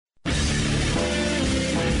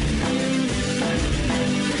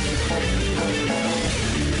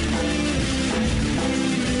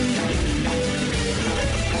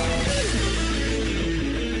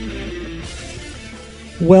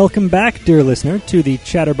Welcome back, dear listener, to the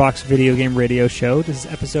Chatterbox Video Game Radio Show. This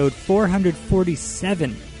is episode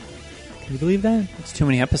 447. Can you believe that? It's too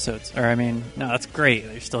many episodes. No, that's great.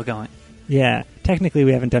 They're still going. Yeah, technically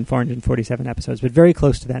we haven't done 447 episodes, but very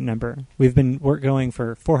close to that number. We've been going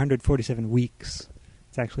for 447 weeks.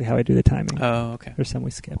 It's actually how I do the timing. Oh, okay. There's some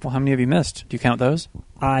we skip. Well, how many have you missed? Do you count those?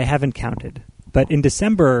 I haven't counted. But in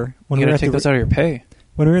December, when you we got to take those out of your pay.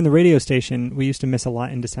 When we were in the radio station, we used to miss a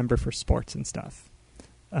lot in December for sports and stuff.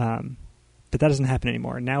 But that doesn't happen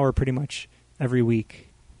anymore. Now we're pretty much every week.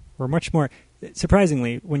 We're much more...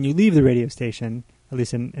 Surprisingly, when you leave the radio station, at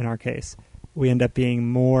least in our case, we end up being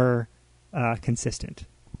more consistent.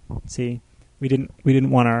 See, we didn't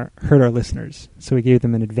want to hurt our listeners, so we gave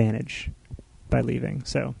them an advantage by leaving.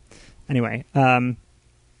 So, anyway,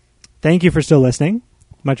 thank you for still listening.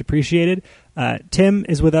 Much appreciated. Tim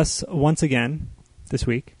is with us once again this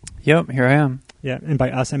week. Yep, here I am. Yeah, and by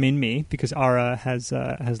us I mean me, because Ara has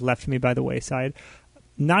left me by the wayside.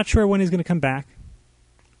 Not sure when he's going to come back.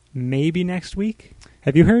 Maybe next week.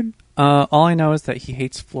 Have you heard? All I know is that he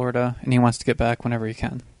hates Florida and he wants to get back whenever he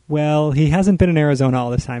can. Well, he hasn't been in Arizona all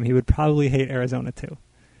this time. He would probably hate Arizona too,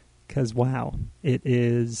 because wow, it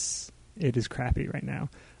is crappy right now.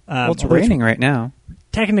 Well, it's raining right now.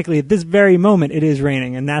 Technically, at this very moment, it is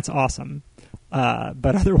raining, and that's awesome.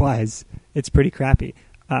 But otherwise, it's pretty crappy.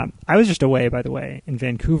 I was just away, by the way, in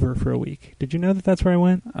Vancouver for a week. Did you know that that's where I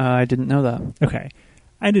went? I didn't know that. Okay.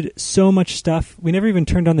 I did so much stuff. We never even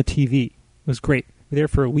turned on the TV. It was great. We were there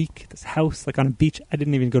for a week, this house, like on a beach. I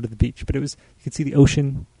didn't even go to the beach, but you could see the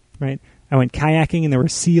ocean, right? I went kayaking, and there were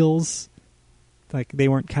seals. Like, they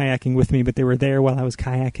weren't kayaking with me, but they were there while I was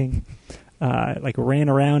kayaking. Ran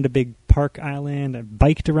around a big park island. I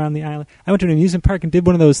biked around the island. I went to an amusement park and did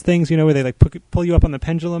one of those things, where they pull you up on the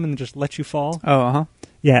pendulum and just let you fall. Oh, uh-huh.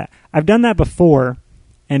 Yeah, I've done that before,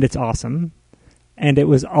 and it's awesome. And it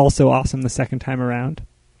was also awesome the second time around.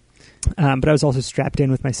 But I was also strapped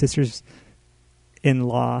in with my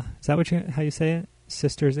sisters-in-law. Is that how you say it?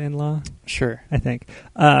 Sisters-in-law? Sure. I think.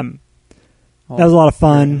 That was a lot of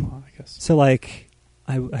fun. I guess. So, I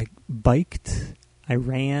biked, I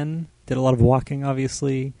ran, did a lot of walking,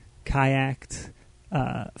 obviously, kayaked,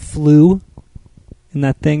 flew in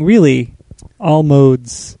that thing. Really, all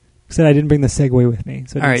modes... Except I didn't bring the Segway with me.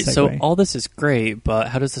 All right, so all this is great, but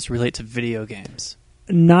how does this relate to video games?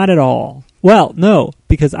 Not at all. Well, no,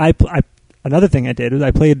 because another thing I did was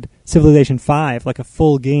I played Civilization 5, like a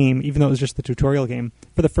full game, even though it was just the tutorial game,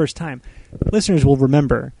 for the first time. Listeners will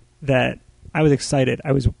remember that I was excited.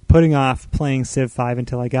 I was putting off playing Civ 5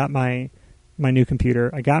 until I got my new computer.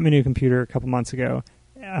 I got my new computer a couple months ago,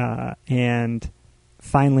 and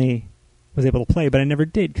finally... was able to play, but I never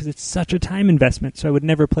did because it's such a time investment, so I would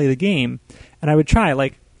never play the game. And I would try,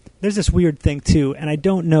 there's this weird thing too, and I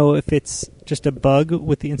don't know if it's just a bug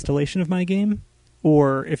with the installation of my game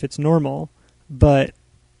or if it's normal, but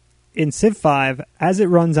in Civ 5, as it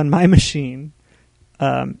runs on my machine,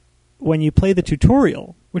 when you play the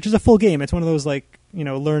tutorial, which is a full game, it's one of those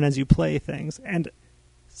learn as you play things, and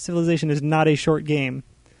Civilization is not a short game,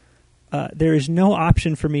 there is no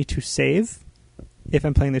option for me to save if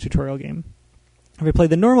I'm playing the tutorial game. If I play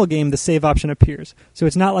the normal game, the save option appears. So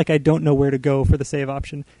it's not like I don't know where to go for the save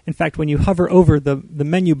option. In fact, when you hover over the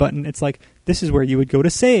menu button, it's like, this is where you would go to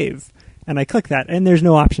save. And I click that, and there's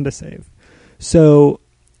no option to save. So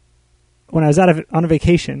when I was on a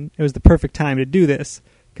vacation, it was the perfect time to do this,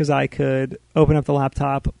 because I could open up the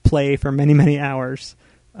laptop, play for many, many hours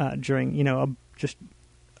during, a just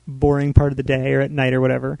boring part of the day or at night or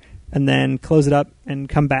whatever, and then close it up and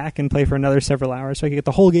come back and play for another several hours so I could get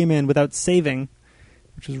the whole game in without saving,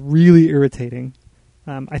 which was really irritating.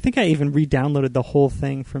 I think I even re-downloaded the whole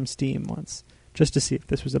thing from Steam once just to see if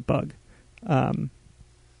this was a bug,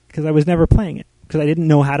 because I was never playing it, because I didn't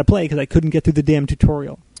know how to play, because I couldn't get through the damn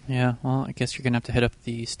tutorial. Yeah, well, I guess you're going to have to hit up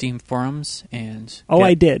the Steam forums and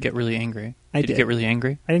I did. Get really angry. Did you get really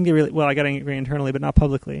angry? I didn't get really... Well, I got angry internally, but not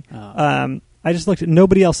publicly. I just looked at...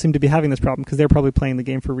 Nobody else seemed to be having this problem because they're probably playing the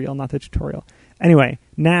game for real, not the tutorial. Anyway,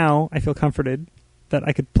 now I feel comforted that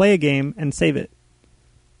I could play a game and save it.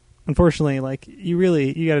 Unfortunately,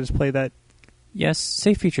 you got to just play that... Yes,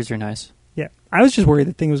 save features are nice. Yeah. I was just worried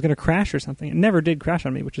the thing was going to crash or something. It never did crash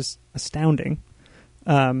on me, which is astounding.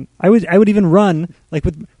 I would even run,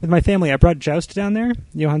 with my family. I brought Joust down there,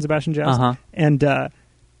 Johann Sebastian Joust, and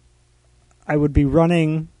I would be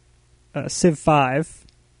running Civ 5,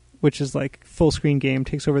 which is full screen game,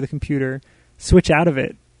 takes over the computer, switch out of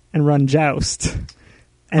it and run Joust,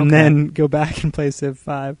 and then go back and play Civ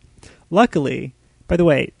 5. Luckily, by the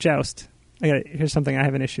way, Joust, here's something I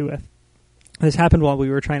have an issue with. This happened while we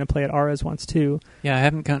were trying to play at Ara's once too. Yeah, I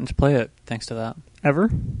haven't gotten to play it thanks to that. ever, or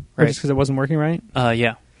Right. just because it wasn't working right.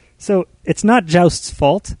 Yeah. So it's not Joust's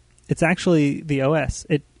fault. It's actually the OS.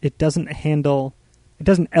 It doesn't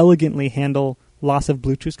elegantly handle loss of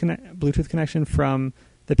Bluetooth connection from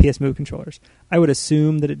the PS Move controllers. I would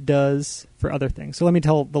assume that it does for other things. So let me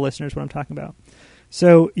tell the listeners what I'm talking about.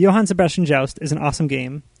 So Johann Sebastian Joust is an awesome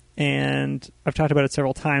game, and I've talked about it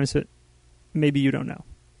several times, but maybe you don't know.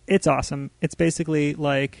 It's awesome. It's basically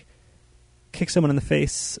like kick someone in the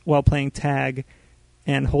face while playing tag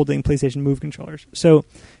and holding PlayStation Move controllers. So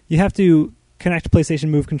you have to connect PlayStation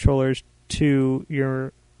Move controllers to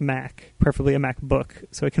your Mac, preferably a MacBook,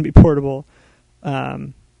 so it can be portable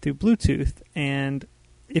through Bluetooth. And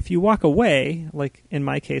if you walk away, like in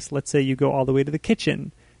my case, let's say you go all the way to the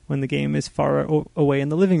kitchen when the game is far away in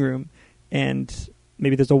the living room, and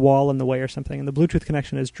maybe there's a wall in the way or something, and the Bluetooth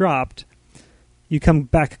connection is dropped, you come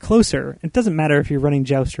back closer. It doesn't matter if you're running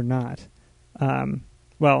Joust or not.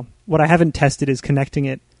 Well, what I haven't tested is connecting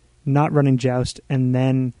it, not running Joust, and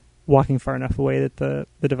then walking far enough away that the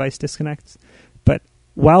device disconnects. But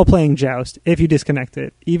while playing Joust, if you disconnect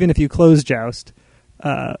it, even if you close Joust,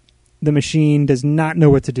 the machine does not know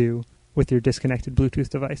what to do with your disconnected Bluetooth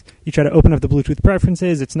device. You try to open up the Bluetooth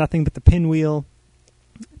preferences, it's nothing but the pinwheel.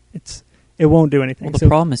 It won't do anything. Well, the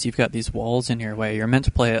problem is you've got these walls in your way. You're meant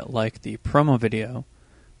to play it like the promo video,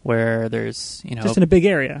 where there's, just in a big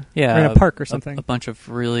area, yeah, or in a park or something. A bunch of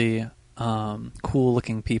really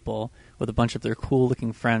cool-looking people with a bunch of their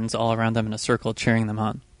cool-looking friends all around them in a circle cheering them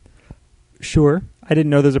on. Sure. I didn't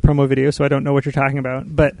know there's a promo video, so I don't know what you're talking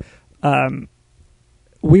about. But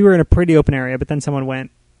we were in a pretty open area, but then someone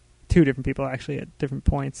went, 2 different people actually at different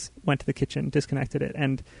points, went to the kitchen, disconnected it,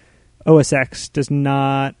 and OS X does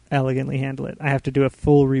not elegantly handle it. I have to do a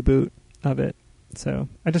full reboot of it. So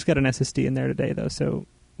I just got an SSD in there today, though, so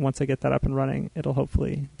once I get that up and running, it'll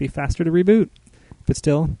hopefully be faster to reboot. But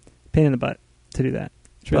still, pain in the butt to do that.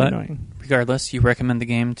 It's really annoying. Regardless, you recommend the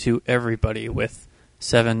game to everybody with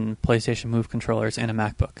 7 PlayStation Move controllers and a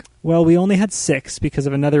MacBook. Well, we only had 6 because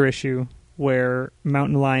of another issue where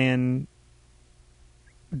Mountain Lion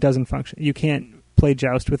doesn't function. You can't play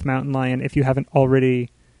Joust with Mountain Lion if you haven't already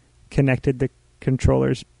connected the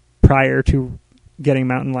controllers prior to getting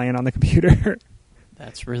Mountain Lion on the computer.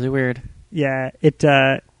 That's really weird. Yeah,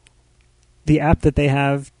 the app that they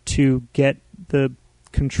have to get the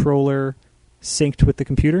controller synced with the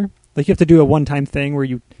computer, like you have to do a one-time thing where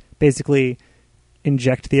you basically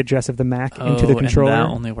inject the address of the Mac into the controller. And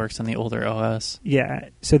that only works on the older OS. Yeah,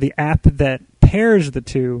 so the app that pairs the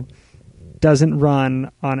two doesn't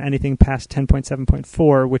run on anything past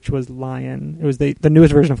 10.7.4, which was Lion. It was the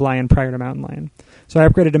newest version of Lion prior to Mountain Lion. So I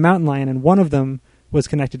upgraded to Mountain Lion, and one of them was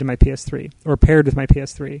connected to my PS3, or paired with my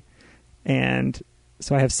PS3. And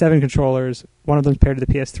so I have 7 controllers. One of them's paired to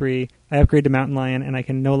the PS3. I upgrade to Mountain Lion, and I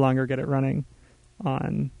can no longer get it running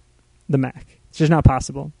on the Mac. It's just not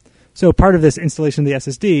possible. So part of this installation of the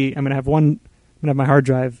SSD, I'm going to have my hard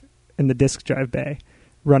drive in the disk drive bay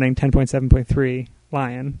running 10.7.3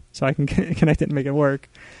 Lion, so I can connect it and make it work,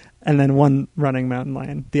 and then one running Mountain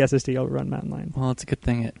Lion. The SSD will run Mountain Lion. Well, it's a good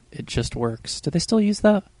thing it just works. Do they still use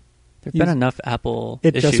that? There have been enough Apple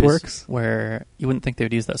it issues just works where you wouldn't think they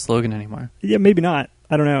would use that slogan anymore. Yeah, maybe not.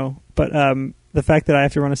 I don't know. But the fact that I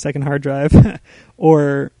have to run a second hard drive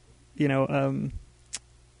or,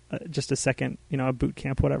 just a second, a boot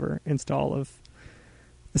camp, whatever, install of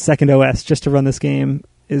the second OS just to run this game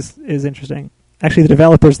is interesting. Actually, the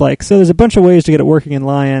developer's so there's a bunch of ways to get it working in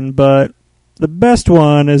Lion, but the best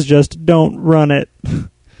one is just don't run it.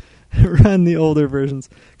 Run the older versions.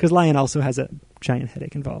 Because Lion also has a giant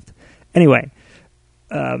headache involved. Anyway,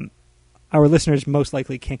 our listeners most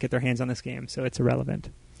likely can't get their hands on this game, so it's irrelevant.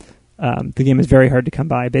 The game is very hard to come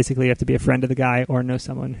by. Basically, you have to be a friend of the guy or know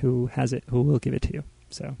someone who has it, who will give it to you.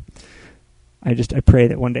 So I pray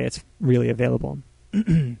that one day it's really available.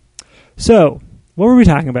 So, what were we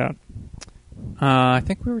talking about? I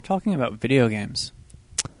think we were talking about video games.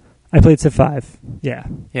 I played Civ 5, yeah.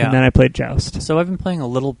 And then I played Joust. So I've been playing a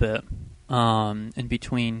little bit in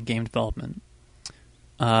between game development.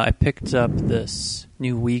 I picked up this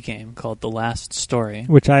new Wii game called The Last Story.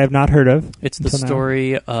 Which I have not heard of. It's the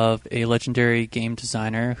story of a legendary game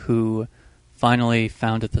designer who finally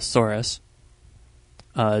found a thesaurus.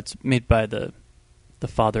 It's made by the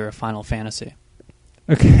father of Final Fantasy.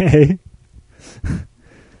 Okay.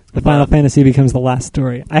 The Final Fantasy becomes The Last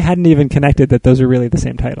Story. I hadn't even connected that those are really the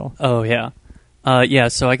same title. Oh, yeah.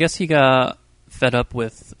 So I guess he got fed up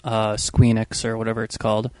with Squeenix or whatever it's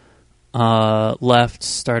called. Left,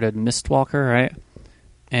 started Mistwalker, right?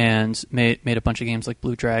 And made a bunch of games like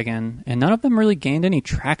Blue Dragon, and none of them really gained any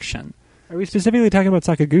traction. Are we specifically talking about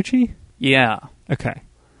Sakaguchi? Yeah. Okay.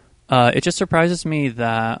 It just surprises me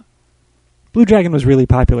that... Blue Dragon was really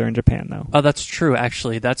popular in Japan, though. Oh, that's true,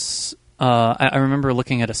 actually. That's I remember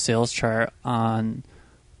looking at a sales chart on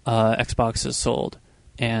Xboxes sold,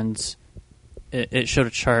 and it showed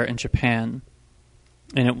a chart in Japan,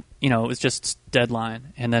 and it was just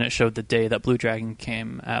deadline, and then it showed the day that Blue Dragon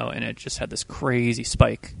came out, and it just had this crazy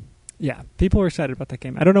spike. Yeah, people were excited about that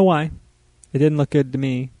game. I don't know why. It didn't look good to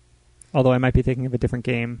me, although I might be thinking of a different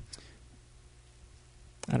game.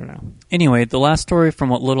 I don't know. Anyway, the last story from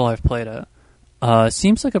what little I've played it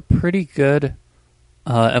seems like a pretty good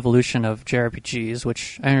evolution of JRPGs,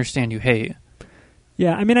 which I understand you hate.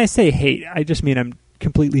 Yeah, I mean, I say hate. I just mean I'm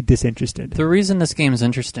completely disinterested. The reason this game is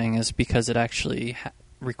interesting is because it actually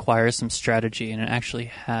requires some strategy, and it actually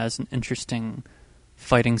has an interesting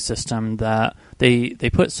fighting system that they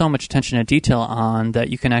put so much attention to detail on that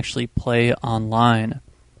you can actually play online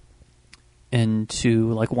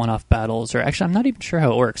into like one-off battles, or actually I'm not even sure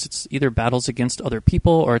how it works. It's either battles against other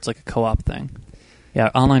people or it's like a co-op thing. Yeah,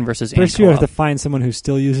 online versus First co-op. you have to find someone who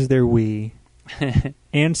still uses their Wii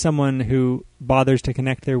and someone who bothers to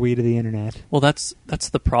connect their Wii to the internet. Well, that's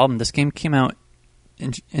the problem. This game came out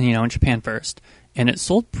in Japan first, and it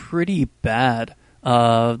sold pretty bad.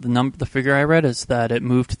 The figure I read is that it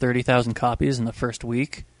moved 30,000 copies in the first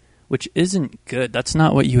week, which isn't good. That's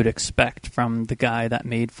not what you would expect from the guy that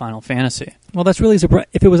made Final Fantasy. Well, that's really surprising.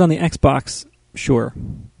 If it was on the Xbox, sure,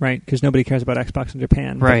 right? Because nobody cares about Xbox in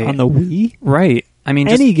Japan. Right. But on the Wii? Right. I mean,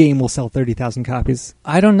 any game will sell 30,000 copies.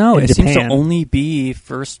 I don't know. In It Japan. seems to only be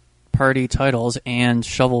first-party titles and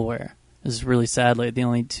shovelware. This is really sadly the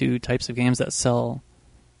only two types of games that sell.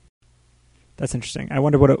 That's interesting. I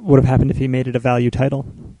wonder what would have happened if he made it a value title.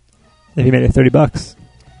 If he made it $30.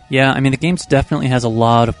 Yeah, I mean, the game definitely has a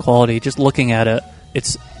lot of quality. Just looking at it,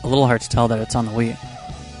 it's a little hard to tell that it's on the Wii.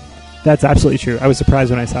 That's absolutely true. I was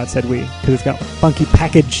surprised when I saw it said Wii, because it's got a funky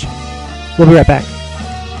package. We'll be right back.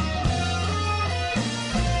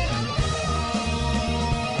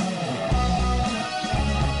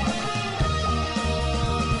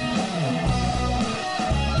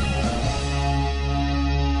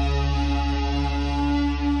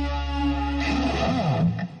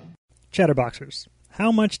 Chatterboxers,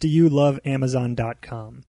 how much do you love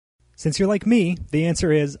Amazon.com? Since you're like me, the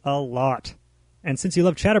answer is a lot. And since you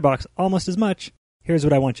love Chatterbox almost as much, here's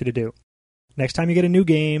what I want you to do. Next time you get a new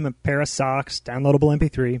game, a pair of socks, downloadable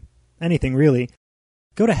MP3, anything really,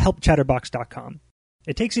 go to helpchatterbox.com.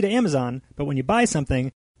 It takes you to Amazon, but when you buy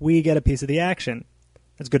something, we get a piece of the action.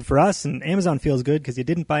 That's good for us, and Amazon feels good because you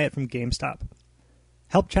didn't buy it from GameStop.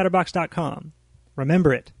 Helpchatterbox.com.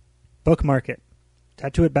 Remember it. Bookmark it.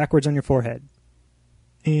 Tattoo it backwards on your forehead.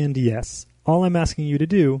 And yes, all I'm asking you to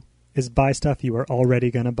do is buy stuff you are already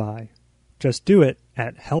going to buy. Just do it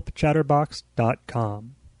at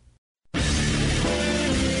helpchatterbox.com.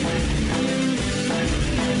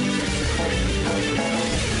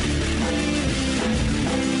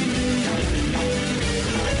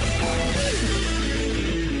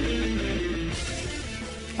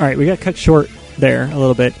 All right, we got cut short there a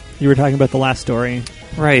little bit. You were talking about the last story.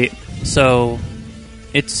 Right. So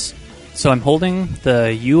I'm holding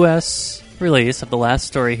the U.S. release of the last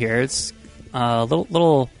story here. It's a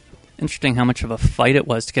little interesting how much of a fight it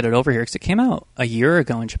was to get it over here, because it came out a year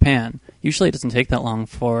ago in Japan. Usually it doesn't take that long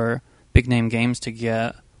for big-name games to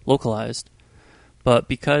get localized. But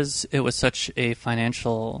because it was such a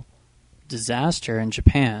financial disaster in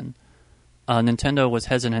Japan, Nintendo was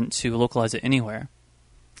hesitant to localize it anywhere.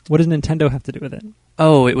 What does Nintendo have to do with it?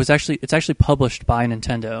 Oh, it's actually published by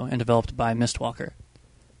Nintendo and developed by Mistwalker.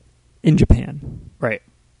 In Japan. Right.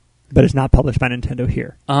 But it's not published by Nintendo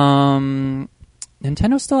here.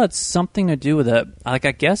 Nintendo still had something to do with it. Like,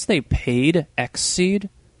 I guess they paid Xseed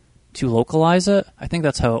to localize it. I think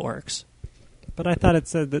that's how it works. But I thought it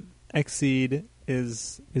said that Xseed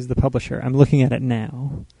is the publisher. I'm looking at it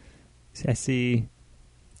now. I see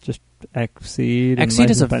just Xseed. Xseed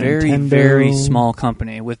is a very, very small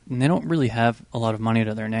company, and they don't really have a lot of money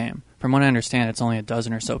to their name. From what I understand, it's only a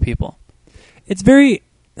dozen or so people. It's very...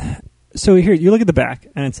 So here, you look at the back,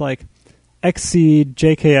 and it's like Xseed,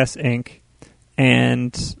 JKS Inc.,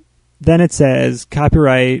 and then it says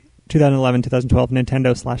copyright 2011-2012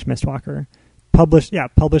 Nintendo/Mistwalker. Published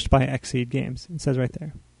by Xseed Games. It says right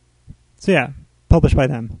there. So yeah, published by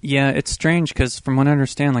them. Yeah, it's strange because from what I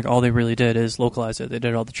understand, like all they really did is localize it. They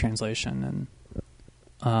did all the translation and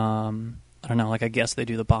I don't know, like I guess they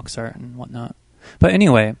do the box art and whatnot. But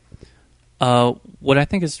anyway, what I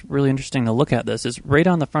think is really interesting to look at this is right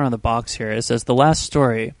on the front of the box here. It says the last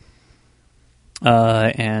story,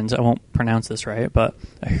 and I won't pronounce this right, but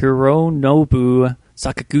a Hironobu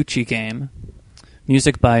Sakaguchi game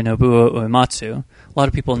music by Nobuo Uematsu. A lot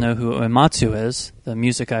of people know who Uematsu is, the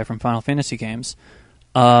music guy from Final Fantasy games.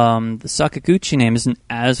 The Sakaguchi name isn't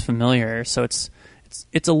as familiar, so it's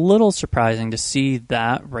a little surprising to see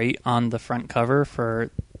that right on the front cover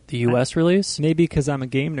for the U.S. release. Maybe because I'm a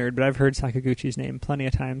game nerd, but I've heard Sakaguchi's name plenty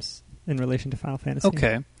of times in relation to Final Fantasy.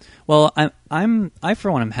 Okay, well, I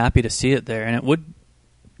for one am happy to see it there, and it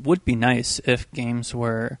would be nice if games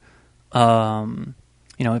were,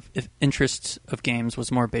 if interest of games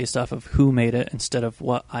was more based off of who made it instead of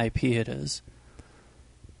what IP it is.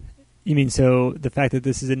 You mean so the fact that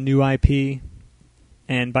this is a new IP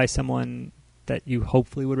and by someone that you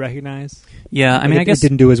hopefully would recognize? Yeah, I mean, I guess it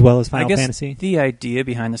didn't do as well as Final Fantasy. The idea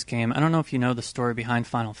behind this game, I don't know if you know the story behind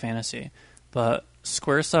Final Fantasy, but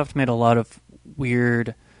Squaresoft made a lot of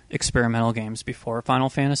weird experimental games before Final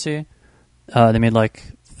Fantasy. They made like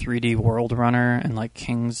 3D World Runner and like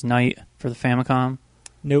King's Knight for the Famicom.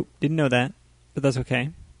 Nope, didn't know that, but that's okay.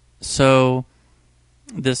 So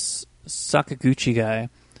this Sakaguchi guy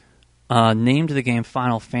named the game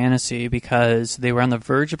Final Fantasy because they were on the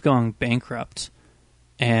verge of going bankrupt,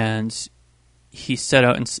 and he set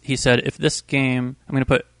out and he said, if this game, I'm going to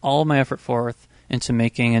put all my effort forth into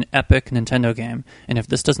making an epic Nintendo game, and if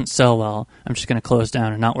this doesn't sell well, I'm just going to close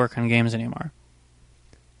down and not work on games anymore.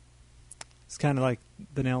 It's kind of like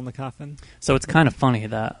the nail in the coffin. So it's kind of funny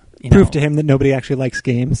that, proof to him that nobody actually likes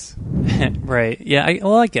games. Right. Yeah,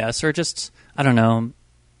 I guess, or just, I don't know.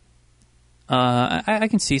 I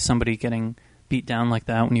can see somebody getting beat down like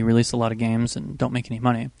that when you release a lot of games and don't make any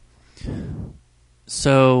money.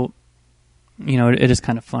 So, it is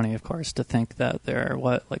kind of funny, of course, to think that there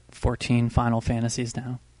are, 14 Final Fantasies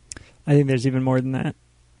now? I think there's even more than that.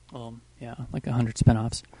 Well, yeah, like 100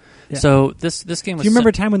 spinoffs. Yeah. So this game was... Do you remember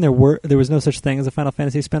a time when there was no such thing as a Final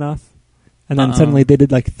Fantasy spinoff? And then suddenly they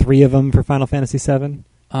did 3 of them for Final Fantasy VII?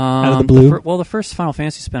 Out of the blue? The first Final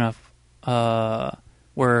Fantasy spinoff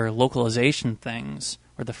were localization things,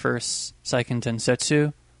 where the first Seiken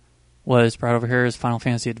Densetsu was brought over here as Final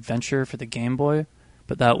Fantasy Adventure for the Game Boy,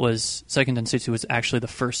 but that was... Seiken Densetsu was actually the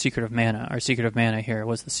first Secret of Mana. Our Secret of Mana here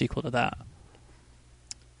was the sequel to that.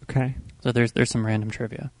 Okay. So there's some random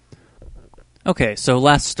trivia. Okay, so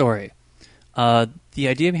last story. The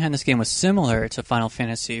idea behind this game was similar to Final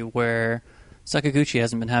Fantasy, where Sakaguchi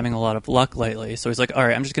hasn't been having a lot of luck lately, so he's like, all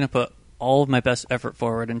right, I'm just going to put all of my best effort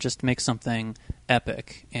forward and just make something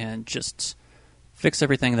epic and just fix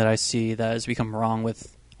everything that I see that has become wrong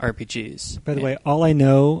with RPGs. By the way, all I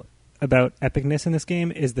know about epicness in this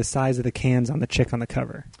game is the size of the cans on the chick on the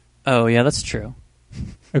cover. Oh, yeah, that's true.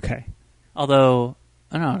 Okay. Although,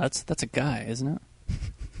 I don't know, that's a guy, isn't it?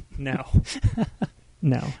 No.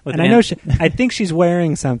 No. With and I know I think she's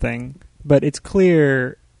wearing something, but it's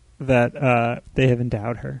clear that they have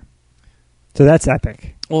endowed her. So that's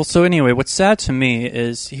epic. Well, so anyway, what's sad to me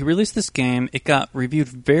is he released this game. It got reviewed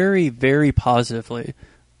very, very positively.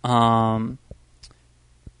 And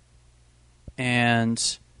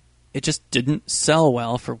it just didn't sell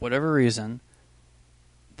well for whatever reason.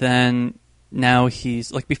 Then now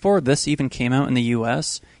he's... before this even came out in the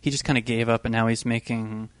US, he just kind of gave up, and now he's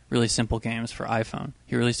making really simple games for iPhone.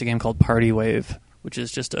 He released a game called Party Wave, which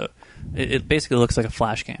is just it basically looks like a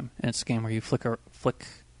Flash game. And it's a game where you flick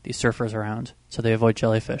these surfers around so they avoid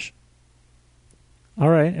jellyfish. All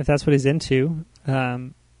right, if that's what he's into,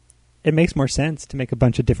 it makes more sense to make a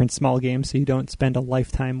bunch of different small games so you don't spend a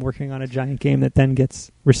lifetime working on a giant game that then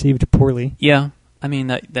gets received poorly. Yeah, I mean,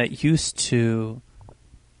 that used to...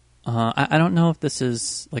 I don't know if this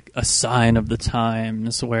is a sign of the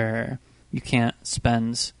times where you can't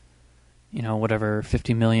spend, whatever,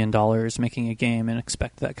 $50 million making a game and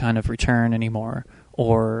expect that kind of return anymore.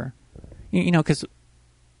 Or, because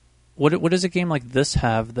what does a game like this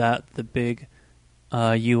have that the big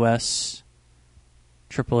U.S.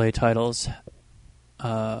 AAA titles,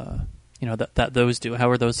 that those do? How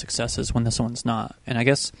are those successes when this one's not? And I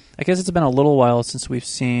guess it's been a little while since we've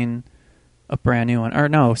seen a brand new one. Or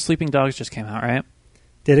no, Sleeping Dogs just came out, right?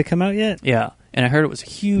 Did it come out yet? Yeah, and I heard it was a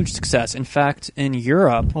huge success. In fact, in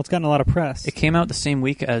Europe... Well, it's gotten a lot of press. It came out the same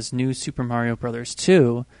week as New Super Mario Bros.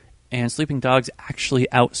 2, and Sleeping Dogs actually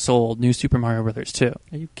outsold New Super Mario Bros. 2.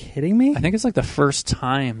 Are you kidding me? I think it's the first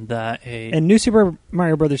time that And New Super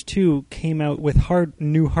Mario Bros. 2 came out with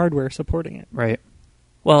new hardware supporting it. Right.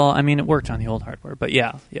 Well, I mean, it worked on the old hardware, but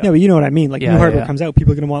yeah. No, but you know what I mean. New hardware comes out,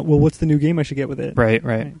 people are going to want, well, what's the new game I should get with it?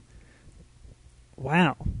 Right.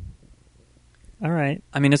 Wow. All right.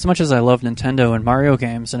 I mean, as much as I love Nintendo and Mario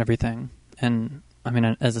games and everything, and I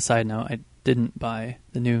mean, as a side note, I didn't buy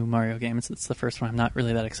the new Mario game. It's the first one I'm not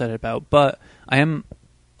really that excited about, but I am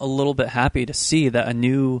a little bit happy to see that a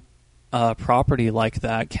new property like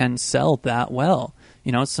that can sell that well.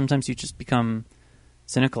 Sometimes you just become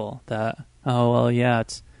cynical that, oh, well, yeah,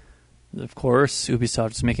 it's, of course,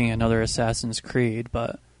 Ubisoft is making another Assassin's Creed,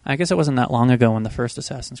 but I guess it wasn't that long ago when the first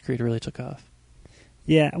Assassin's Creed really took off.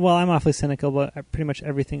 Yeah, well, I'm awfully cynical about pretty much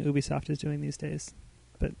everything Ubisoft is doing these days,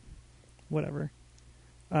 but whatever.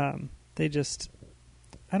 They just,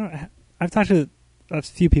 I've talked to a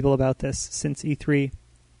few people about this since E3,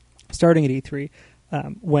 starting at E3,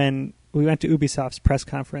 when we went to Ubisoft's press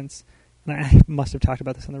conference, and I must have talked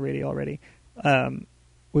about this on the radio already.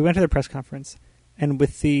 We went to their press conference, and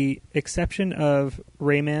with the exception of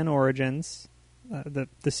Rayman Origins,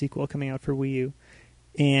 the sequel coming out for Wii U,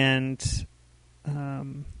 and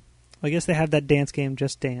I guess they have that dance game,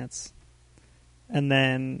 Just Dance. And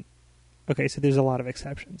then, okay, so there's a lot of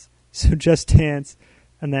exceptions. So Just Dance,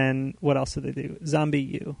 and then what else do they do? Zombie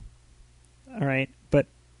U. All right, but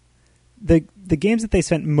the games that they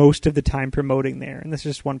spent most of the time promoting there, and this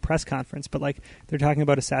is just one press conference, but like they're talking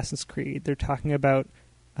about Assassin's Creed, they're talking about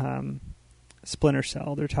Splinter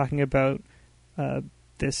Cell, they're talking about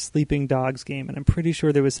this Sleeping Dogs game, and I'm pretty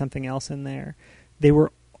sure there was something else in there. They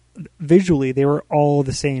were all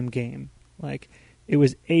the same game. Like, it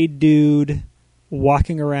was a dude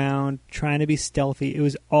walking around trying to be stealthy. It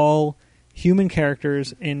was all human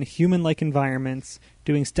characters in human-like environments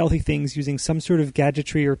doing stealthy things using some sort of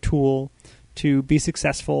gadgetry or tool to be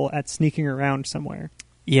successful at sneaking around somewhere.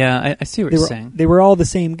 Yeah, I see what you're saying. They were all the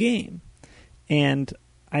same game. And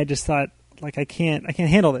I just thought, like, I can't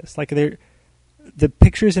handle this. Like, the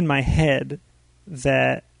pictures in my head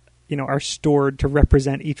that, are stored to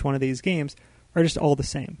represent each one of these games are just all the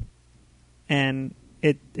same. And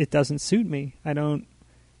it doesn't suit me.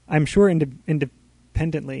 I'm sure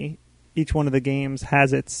independently each one of the games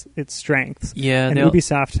has its strengths. Yeah, and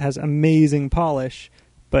Ubisoft has amazing polish,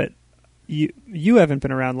 but you haven't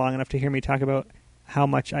been around long enough to hear me talk about how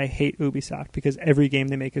much I hate Ubisoft, because every game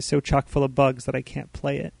they make is so chock full of bugs that I can't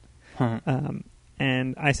play it.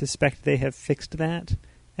 And I suspect they have fixed that,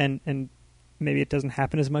 and maybe it doesn't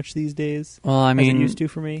happen as much these days. Well, I mean, as it used to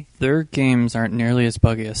for me. Their games aren't nearly as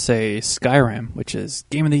buggy as, say, Skyrim, which is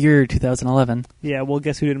Game of the Year 2011. Yeah, well,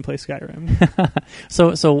 guess who didn't play Skyrim?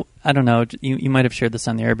 So I don't know. You might have shared this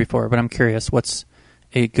on the air before, but I'm curious. What's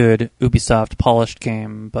a good Ubisoft polished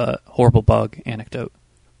game but horrible bug anecdote?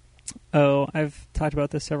 Oh, I've talked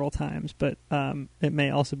about this several times, but it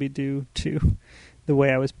may also be due to the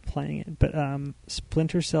way I was playing it. But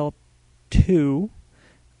Splinter Cell 2...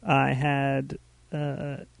 I had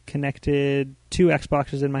connected 2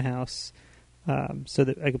 Xboxes in my house so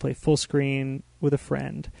that I could play full screen with a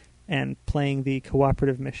friend and playing the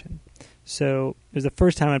cooperative mission. So it was the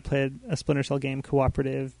first time I played a Splinter Cell game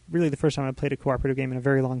cooperative, really the first time I played a cooperative game in a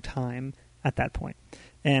very long time at that point.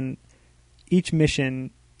 And each mission,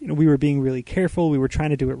 we were being really careful. We were trying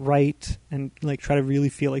to do it right and try to really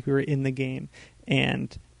feel like we were in the game.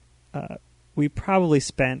 And we probably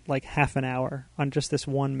spent like half an hour on just this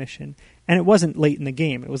one mission. And it wasn't late in the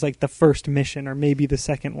game. It was like the first mission or maybe the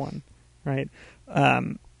second one, right?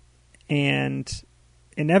 And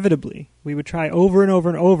inevitably, we would try over and over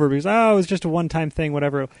and over because, it was just a one-time thing,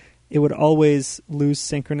 whatever. It would always lose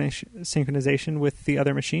synchronization with the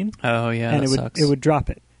other machine. Oh, yeah, and that sucks. It would drop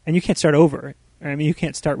it. And you can't start over. I mean, you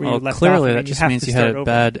can't start where you left off. Clearly, that just means you had a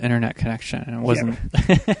bad internet connection. And it wasn't...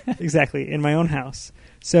 Yeah. Exactly, in my own house.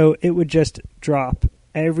 So it would just drop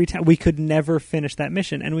every time. We could never finish that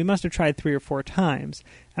mission, and we must have tried 3 or 4 times.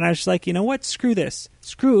 And I was just like, you know what? Screw this.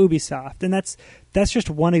 Screw Ubisoft. And that's just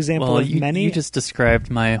one example of many. You just described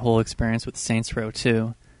my whole experience with Saints Row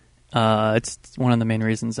 2. It's one of the main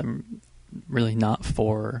reasons I'm really not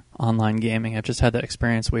for online gaming. I've just had that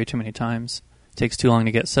experience way too many times. It takes too long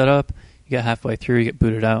to get set up. You get halfway through, you get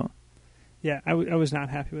booted out. Yeah, I was not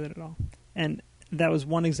happy with it at all. And that was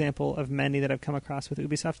one example of many that I've come across with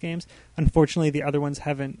Ubisoft games. Unfortunately, the other ones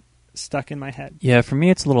haven't stuck in my head. Yeah, for me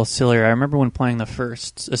it's a little sillier. I remember when playing the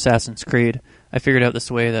first Assassin's Creed, I figured out this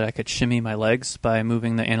way that I could shimmy my legs by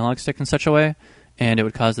moving the analog stick in such a way, and it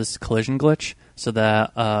would cause this collision glitch so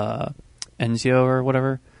that Ezio or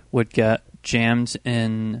whatever would get jammed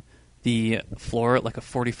in the floor at like a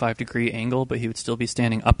 45-degree angle, but he would still be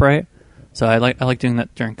standing upright. So I like doing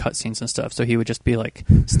that during cutscenes and stuff. So he would just be like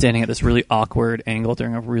standing at this really awkward angle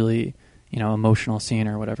during a really, emotional scene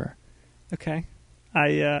or whatever. Okay,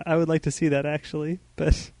 I would like to see that actually,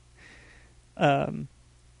 but okay,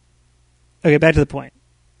 back to the point.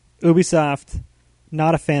 Ubisoft,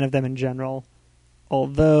 not a fan of them in general.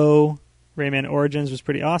 Although Rayman Origins was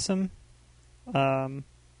pretty awesome, and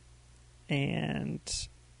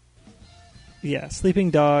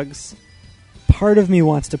Sleeping Dogs. Part of me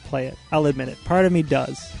wants to play it. I'll admit it. Part of me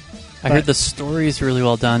does. I heard the story is really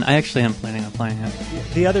well done. I actually am planning on playing it.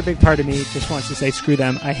 The other big part of me just wants to say, screw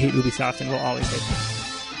them. I hate Ubisoft and will always hate them.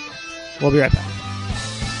 We'll be right back.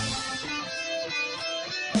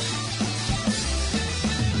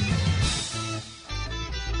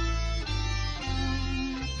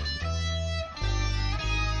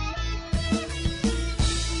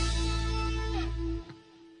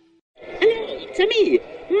 Hello, it's me,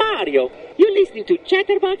 Mario. You're listening to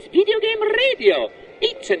Chatterbox Video Game Radio.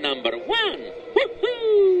 It's number 1.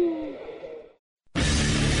 Woohoo!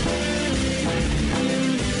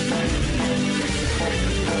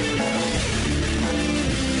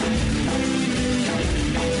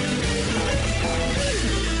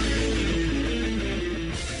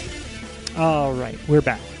 All right, we're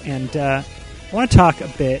back. And I want to talk a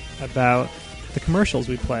bit about the commercials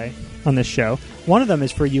we play on this show. One of them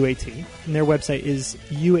is for UAT, and their website is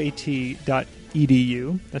uat.edu.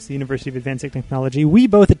 That's the University of Advanced Technology. We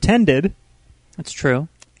both attended. That's true.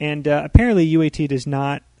 And apparently UAT does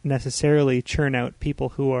not necessarily churn out people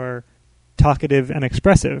who are talkative and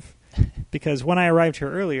expressive. Because when I arrived here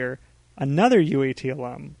earlier, another UAT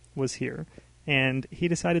alum was here, and he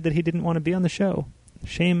decided that he didn't want to be on the show.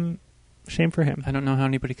 Shame for him. I don't know how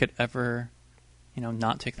anybody could ever,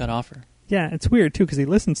 not take that offer. Yeah, it's weird, too, because he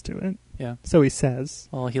listens to it. Yeah. So he says.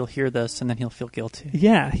 Well, he'll hear this, and then he'll feel guilty.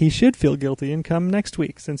 Yeah, he should feel guilty and come next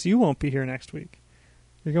week, since you won't be here next week.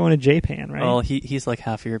 You're going to Japan, right? Well, he's like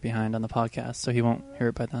half a year behind on the podcast, so he won't hear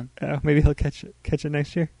it by then. Oh, maybe he'll catch it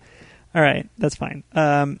next year. All right, that's fine.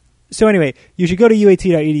 So anyway, you should go to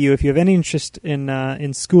uat.edu if you have any interest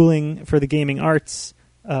in schooling for the gaming arts.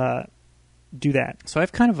 Do that. So I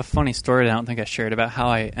have kind of a funny story that I don't think I shared about how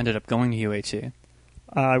I ended up going to UAT.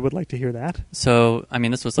 I would like to hear that. So, I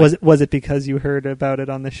mean, this was like... Was it because you heard about it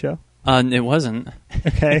on this show? It wasn't.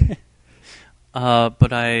 Okay.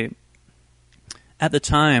 But at the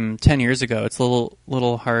time, 10 years ago, it's a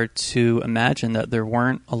little hard to imagine that there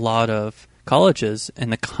weren't a lot of colleges in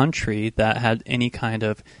the country that had any kind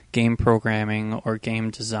of game programming or game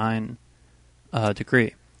design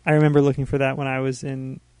degree. I remember looking for that when I was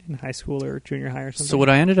in high school or junior high or something. So what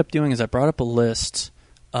I ended up doing is I brought up a list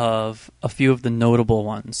of a few of the notable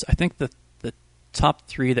ones. I think the top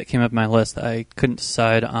 3 that came up on my list that I couldn't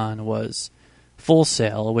decide on was Full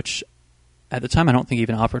Sail, which at the time I don't think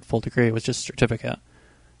even offered full degree. It was just certificate.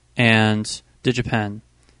 And DigiPen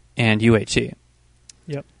and UAT.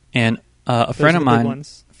 Yep. And a friend of mine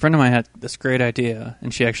had this great idea,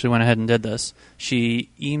 and she actually went ahead and did this. She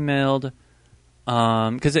emailed...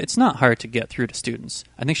 because it's not hard to get through to students.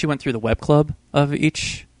 I think she went through the web club of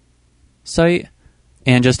each site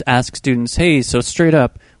and just asked students, hey, so straight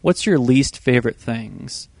up, what's your least favorite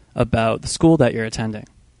things about the school that you're attending?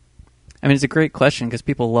 I mean, it's a great question because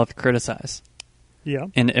people love to criticize. Yeah.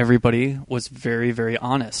 And everybody was very, very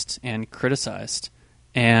honest and criticized.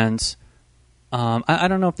 And I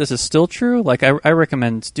don't know if this is still true. Like, I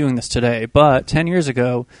recommend doing this today. But 10 years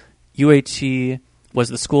ago, UAT... was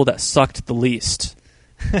the school that sucked the least.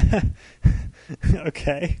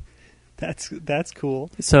 Okay. That's cool.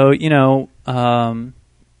 So,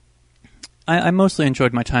 I mostly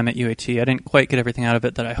enjoyed my time at UAT. I didn't quite get everything out of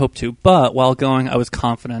it that I hoped to, but while going, I was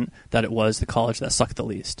confident that it was the college that sucked the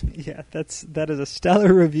least. Yeah, that is a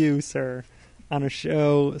stellar review, sir, on a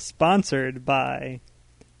show sponsored by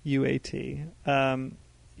UAT.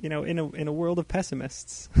 In a world of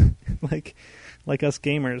pessimists, like us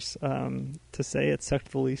gamers, to say it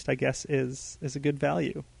sucked the least, I guess, is a good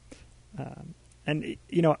value.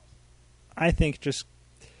 I think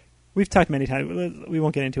we've talked many times, we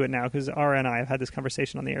won't get into it now because Ara and I have had this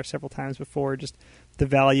conversation on the air several times before, just the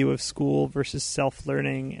value of school versus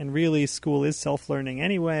self-learning, and really school is self-learning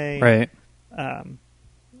anyway. Right. I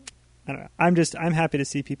don't know. I'm happy to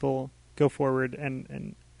see people go forward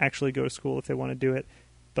and actually go to school if they want to do it,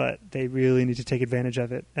 but they really need to take advantage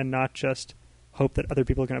of it and not just hope that other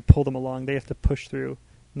people are going to pull them along. They have to push through,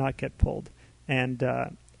 not get pulled. And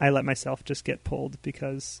I let myself just get pulled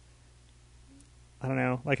because, I don't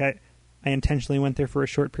know, like I intentionally went there for a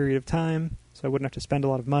short period of time so I wouldn't have to spend a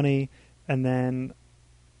lot of money. And then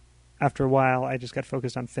after a while, I just got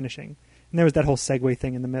focused on finishing. And there was that whole segue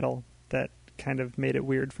thing in the middle that kind of made it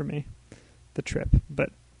weird for me, the trip.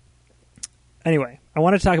 But anyway, I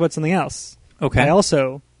want to talk about something else. Okay.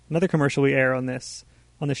 Another commercial we air on this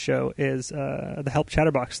show is the Help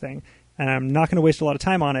Chatterbox thing. And I'm not going to waste a lot of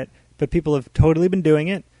time on it, but people have totally been doing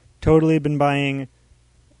it, totally been buying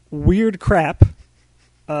weird crap.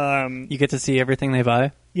 You get to see everything they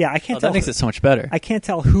buy? Yeah, I can't tell. That makes it so much better. I can't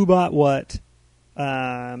tell who bought what.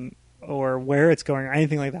 or where it's going or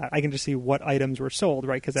anything like that. I can just see what items were sold,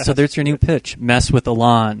 right? So there's your new pitch. Mess with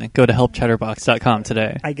Elon. Go to helpchatterbox.com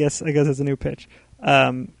today. I guess it's a new pitch.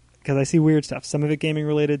 Because I see weird stuff. Some of it gaming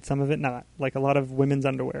related, some of it not. Like a lot of women's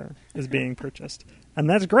underwear is being purchased. And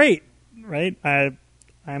that's great, right?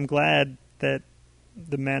 I'm glad that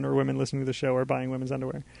the men or women listening to the show are buying women's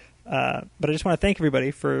underwear. But I just want to thank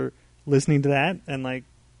everybody for listening to that and like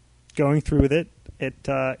going through with it.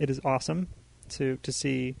 It is awesome to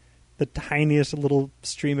see the tiniest little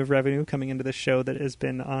stream of revenue coming into this show that has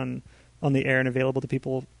been on the air and available to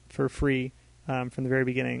people for free from the very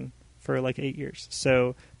beginning for like 8 years.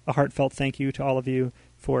 So a heartfelt thank you to all of you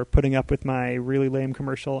for putting up with my really lame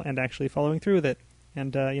commercial and actually following through with it.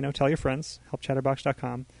 And tell your friends.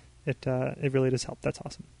 Helpchatterbox.com. It really does help. That's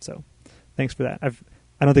awesome. So thanks for that.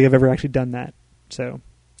 I don't think I've ever actually done that. So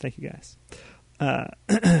thank you guys.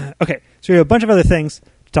 Okay, so we have a bunch of other things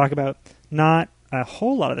to talk about. Not a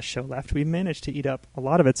whole lot of the show left. We managed to eat up a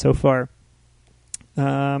lot of it so far.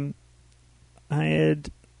 I had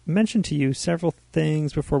mentioned to you several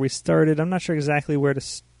things before we started. I'm not sure exactly where to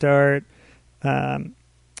start. One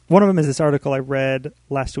of them is this article I read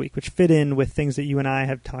last week, which fit in with things that you and I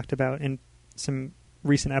have talked about in some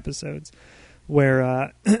recent episodes,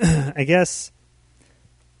 where I guess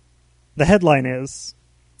the headline is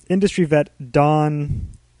industry vet Don,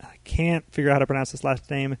 I can't figure out how to pronounce this last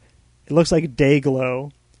name. It looks like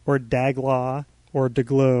Dayglow or Daglaw or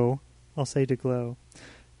DeGlow. I'll say DeGlow.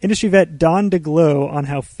 Industry vet Don DeGlow on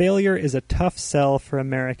how failure is a tough sell for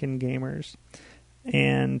American gamers.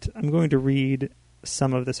 And I'm going to read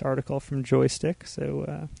some of this article from Joystick.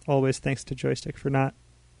 So always thanks to Joystick for not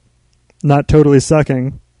totally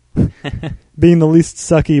sucking. Being the least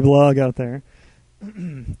sucky blog out there.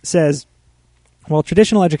 Says, while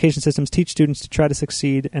traditional education systems teach students to try to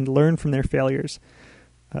succeed and learn from their failures,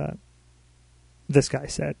 this guy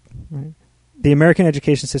said, right? The American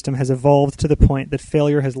education system has evolved to the point that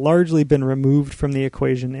failure has largely been removed from the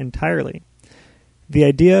equation entirely. The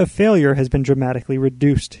idea of failure has been dramatically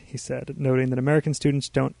reduced, he said, noting that American students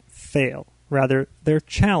don't fail. Rather, they're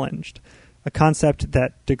challenged, a concept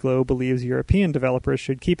that DeGlow believes European developers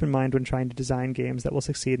should keep in mind when trying to design games that will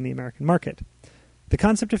succeed in the American market. The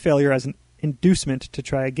concept of failure as an inducement to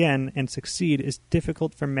try again and succeed is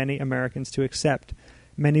difficult for many Americans to accept.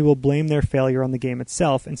 Many will blame their failure on the game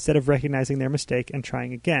itself instead of recognizing their mistake and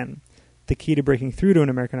trying again. The key to breaking through to an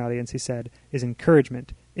American audience, he said, is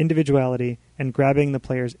encouragement, individuality, and grabbing the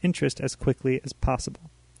player's interest as quickly as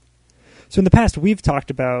possible. So in the past, we've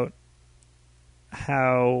talked about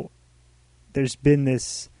how there's been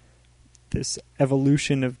this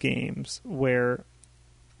evolution of games where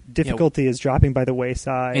difficulty is dropping by the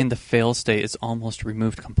wayside. And the fail state is almost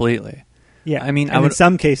removed completely. Yeah, I mean, and in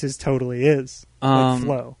some cases totally is. Like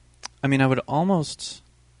flow. I mean, I would almost,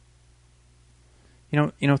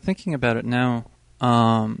 thinking about it now,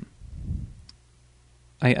 I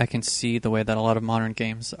can see the way that a lot of modern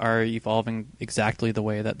games are evolving exactly the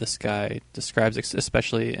way that this guy describes,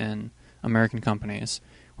 especially in American companies,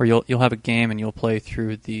 where you'll have a game and you'll play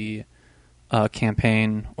through the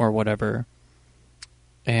campaign or whatever,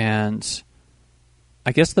 and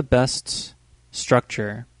I guess the best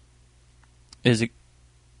structure is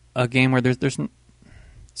a game where there's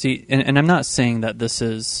see, and I'm not saying that this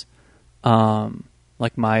is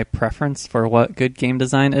like my preference for what good game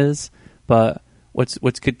design is, but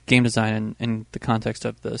what's good game design in the context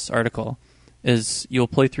of this article is you'll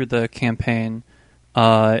play through the campaign.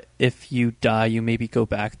 If you die, you maybe go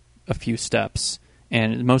back a few steps,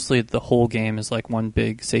 and mostly the whole game is like one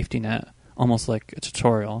big safety net, almost like a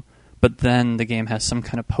tutorial. But then the game has some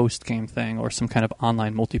kind of post-game thing or some kind of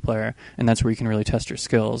online multiplayer, and that's where you can really test your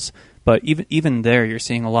skills. But even there, you're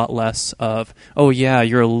seeing a lot less of, oh yeah,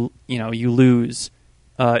 you lose,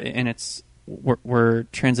 and we're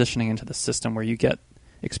transitioning into the system where you get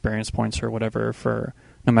experience points or whatever for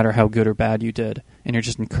no matter how good or bad you did, and you're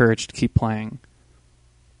just encouraged to keep playing,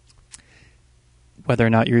 whether or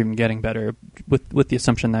not you're even getting better, with the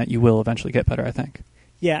assumption that you will eventually get better, I think.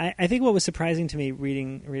 Yeah, I think what was surprising to me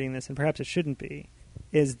reading this, and perhaps it shouldn't be,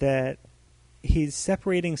 is that he's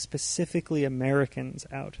separating specifically Americans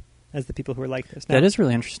out as the people who are like this. Now, that is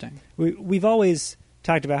really interesting. We've always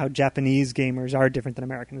talked about how Japanese gamers are different than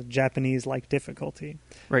Americans. Japanese like difficulty.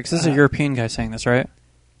 Right, because this is a European guy saying this, right?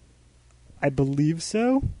 I believe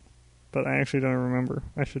so, but I actually don't remember.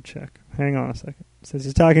 I should check. Hang on a second. Since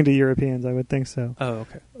he's talking to Europeans, I would think so. Oh,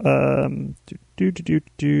 okay.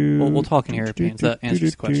 We'll talk in Europeans. That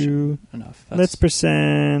answers the question enough. Let's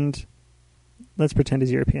pretend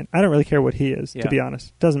he's European. I don't really care what he is, to be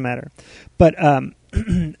honest. Doesn't matter. But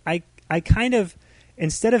I kind of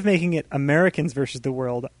instead of making it Americans versus the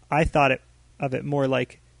world, I thought of it more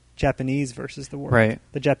like Japanese versus the world. Right.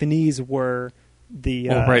 The Japanese were the...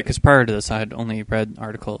 right, because prior to this, I had only read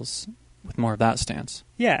articles with more of that stance.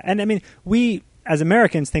 Yeah, and I mean, we, as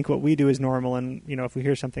Americans, think what we do is normal, and, if we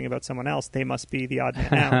hear something about someone else, they must be the odd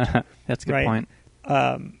man out. That's a good right? point.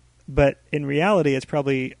 But in reality, it's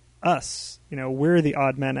probably us. We're the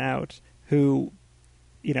odd men out who,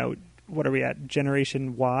 what are we at?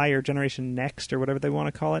 Generation Y or Generation Next or whatever they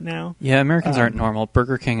want to call it now? Yeah, Americans aren't normal.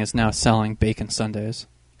 Burger King is now selling bacon sundaes.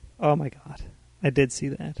 Oh, my God. I did see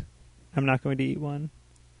that. I'm not going to eat one.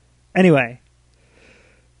 Anyway,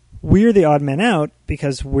 we're the odd men out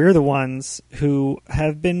because we're the ones who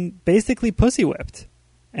have been basically pussy whipped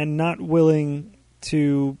and not willing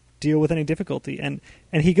to deal with any difficulty. And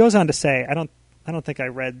he goes on to say, I don't think I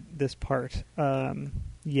read this part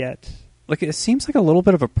yet. Like, it seems like a little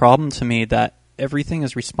bit of a problem to me that everything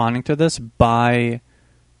is responding to this by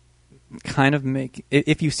kind of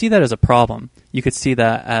if you see that as a problem, you could see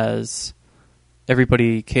that as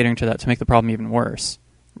everybody catering to that to make the problem even worse,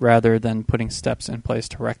 rather than putting steps in place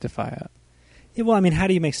to rectify it. Yeah, well, I mean, how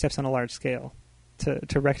do you make steps on a large scale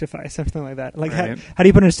to rectify something like that? Like, right. how do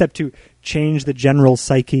you put in a step to change the general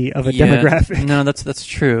psyche of a demographic? No, that's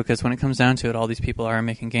true, because when it comes down to it, all these people are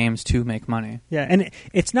making games to make money. Yeah, and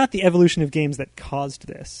it's not the evolution of games that caused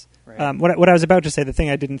this. Right. What I was about to say, the thing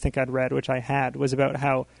I didn't think I'd read, which I had, was about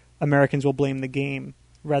how Americans will blame the game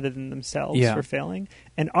rather than themselves for failing.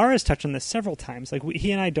 And Ara's touched on this several times. Like,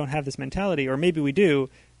 he and I don't have this mentality, or maybe we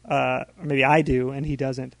do, or maybe I do, and he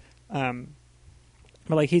doesn't.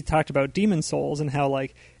 But like, he talked about Demon Souls and how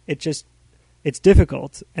like it's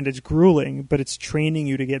difficult and it's grueling, but it's training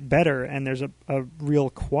you to get better, and there's a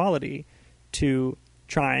real quality to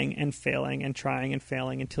trying and failing and trying and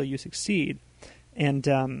failing until you succeed. And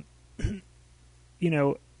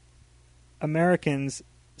Americans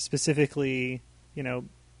specifically,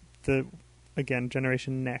 again,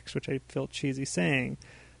 Generation Next, which I feel cheesy saying,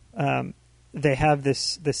 they have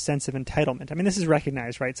this sense of entitlement. I mean, this is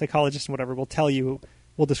recognized, right? Psychologists and whatever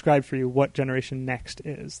will describe for you what Generation Next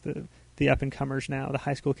is. The up-and-comers now, the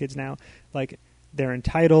high school kids now, like, they're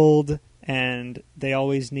entitled and they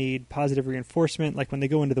always need positive reinforcement. Like, when they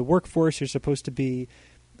go into the workforce, you're supposed to be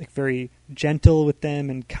like very gentle with them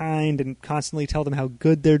and kind and constantly tell them how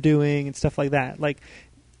good they're doing and stuff like that. Like,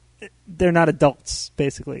 they're not adults,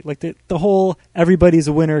 basically. Like, the whole everybody's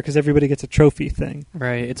a winner because everybody gets a trophy thing.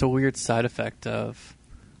 Right. It's a weird side effect of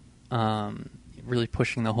really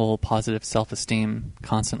pushing the whole positive self-esteem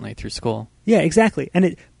constantly through school. Yeah, exactly.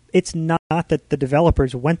 And it's not that the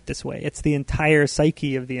developers went this way. It's the entire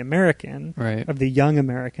psyche of the American, right, of the young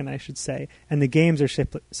American, I should say. And the games are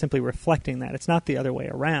simply reflecting that. It's not the other way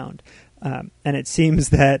around. And it seems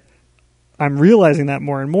that I'm realizing that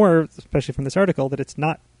more and more, especially from this article, that it's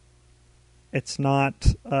not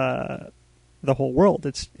the whole world.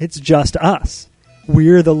 It's just us.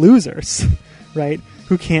 We're the losers, right?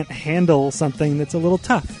 Who can't handle something that's a little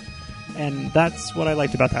tough. And that's what I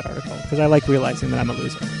liked about that article, because I like realizing that I'm a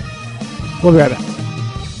loser. We'll be right back.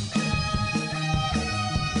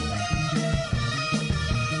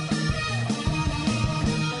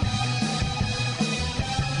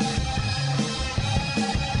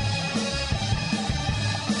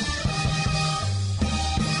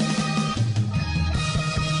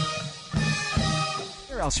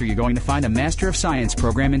 Where else are you going to find a Master of Science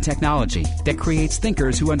program in technology that creates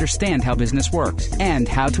thinkers who understand how business works and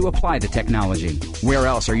how to apply the technology? Where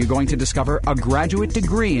else are you going to discover a graduate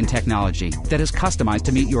degree in technology that is customized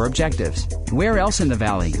to meet your objectives? Where else in the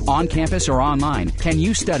Valley, on campus or online, can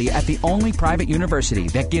you study at the only private university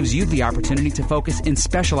that gives you the opportunity to focus in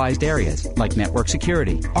specialized areas like network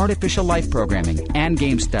security, artificial life programming, and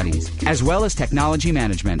game studies, as well as technology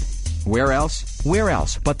management? Where else? Where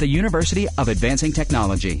else but the University of Advancing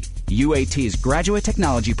Technology? UAT's graduate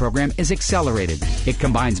technology program is accelerated. It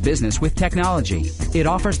combines business with technology. It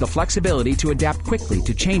offers the flexibility to adapt quickly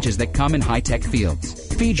to changes that come in high-tech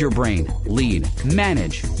fields. Feed your brain, lead,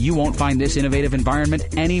 manage. You won't find this innovative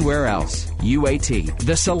environment anywhere else. UAT,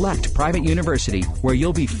 the select private university where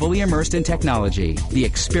you'll be fully immersed in technology. The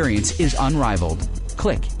experience is unrivaled.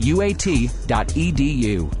 Click uat.edu.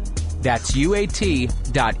 That's uat.edu.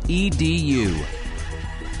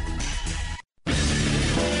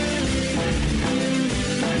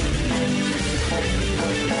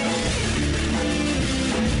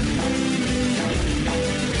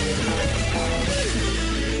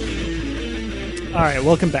 All right,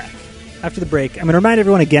 welcome back. After the break, I'm going to remind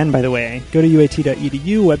everyone again, by the way, go to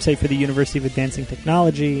uat.edu, website for the University of Advancing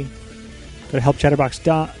Technology. Go to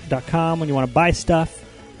helpchatterbox.com when you want to buy stuff.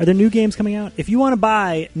 Are there new games coming out? If you want to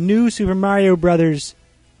buy new Super Mario Brothers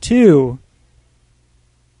 2,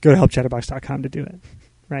 go to helpchatterbox.com to do it.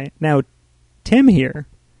 Right? Now, Tim here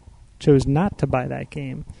chose not to buy that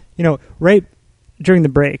game. You know, right during the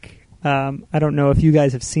break, I don't know if you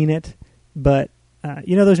guys have seen it, but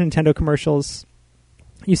you know those Nintendo commercials?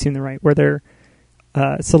 You've seen them, right? Where they're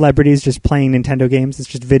celebrities just playing Nintendo games. It's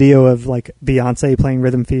just video of like Beyonce playing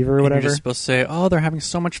Rhythm Fever or whatever. And you're just supposed to say, "Oh, they're having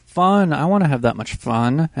so much fun. I want to have that much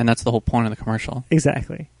fun," and that's the whole point of the commercial.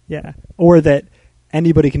 Exactly. Yeah. Or that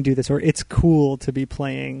anybody can do this, or it's cool to be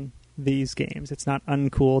playing these games. It's not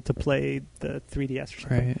uncool to play the 3DS or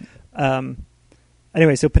something. Right.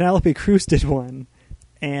 Anyway, so Penelope Cruz did one,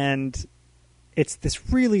 and it's this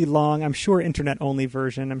really long, I'm sure internet-only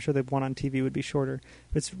version. I'm sure the one on TV would be shorter.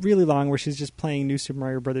 But it's really long where she's just playing New Super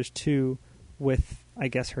Mario Brothers 2 with, I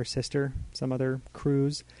guess, her sister, some other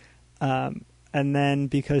Cruz. And then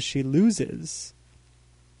because she loses,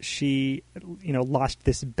 she, lost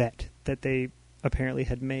this bet that they apparently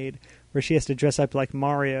had made where she has to dress up like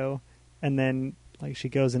Mario, and then like she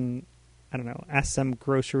goes and, I don't know, asks some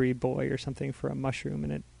grocery boy or something for a mushroom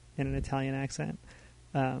in an Italian accent.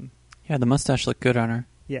 Yeah, the mustache looked good on her.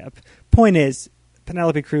 Yeah. Point is,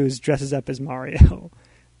 Penelope Cruz dresses up as Mario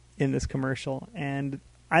in this commercial, and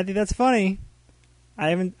I think that's funny.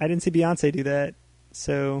 I didn't see Beyonce do that,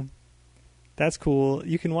 so that's cool.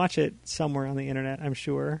 You can watch it somewhere on the internet, I'm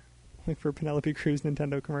sure. Look for Penelope Cruz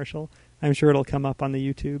Nintendo commercial. I'm sure it'll come up on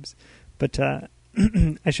the YouTubes. But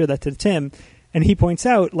I showed that to Tim, and he points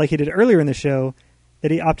out, like he did earlier in the show,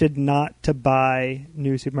 that he opted not to buy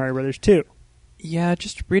New Super Mario Brothers 2. Yeah,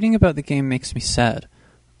 just reading about the game makes me sad.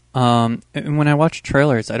 And when I watch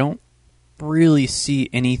trailers, I don't really see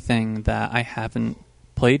anything that I haven't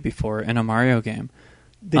played before in a Mario game.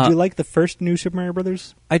 Did you like the first New Super Mario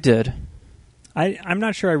Brothers? I did. I'm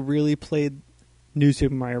not sure I really played New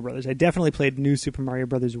Super Mario Brothers. I definitely played New Super Mario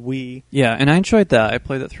Brothers Wii. Yeah, and I enjoyed that. I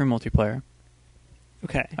played that through multiplayer.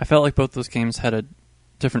 Okay. I felt like both those games had a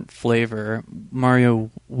different flavor.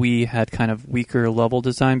 Mario Wii had kind of weaker level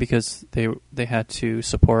design because they had to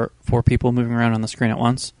support 4 people moving around on the screen at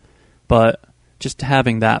once. But just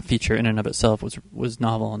having that feature in and of itself was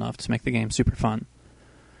novel enough to make the game super fun.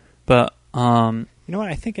 But you know what?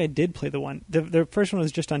 I think I did play the one. The first one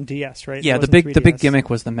was just on DS, right? Yeah, the big gimmick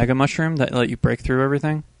was the Mega Mushroom that let you break through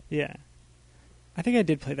everything. Yeah. I think I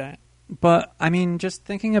did play that. But I mean, just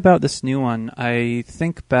thinking about this new one, I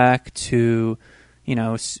think back to,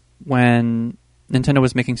 when Nintendo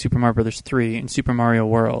was making Super Mario Bros. 3 and Super Mario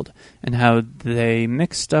World, and how they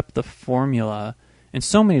mixed up the formula in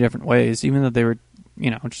so many different ways, even though they were,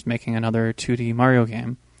 just making another 2D Mario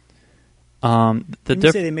game. When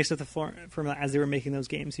you say they mixed up the formula as they were making those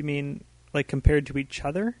games, you mean like compared to each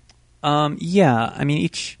other? Yeah, I mean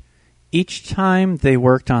each time they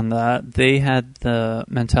worked on that, they had the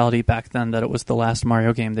mentality back then that it was the last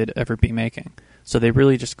Mario game they'd ever be making. So they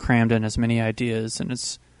really just crammed in as many ideas and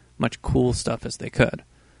as much cool stuff as they could.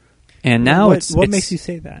 And now what makes you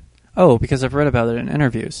say that? Oh, because I've read about it in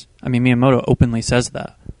interviews. I mean, Miyamoto openly says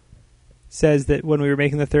that. Says that when we were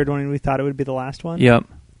making the third one, we thought it would be the last one? Yep.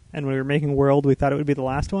 And when we were making World, we thought it would be the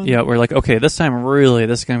last one? Yeah, we're like, okay, this time really,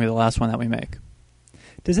 this is going to be the last one that we make.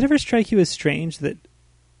 Does it ever strike you as strange that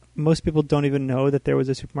most people don't even know that there was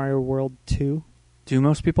a Super Mario World 2? Do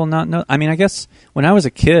most people not know? I mean, I guess when I was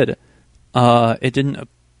a kid, it didn't...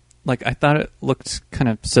 I thought it looked kind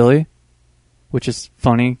of silly, which is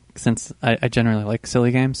funny since I generally like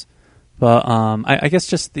silly games. But I guess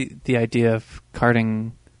just the idea of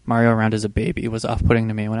carting Mario around as a baby was off-putting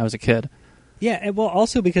to me when I was a kid. Yeah, well,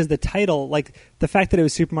 also because the title, like the fact that it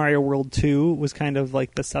was Super Mario World 2 was kind of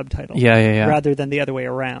like the subtitle. Yeah. Rather than the other way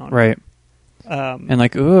around. Right. And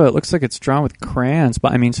it looks like it's drawn with crayons.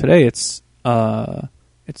 But I mean, today it's a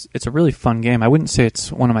really fun game. I wouldn't say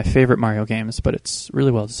it's one of my favorite Mario games, but it's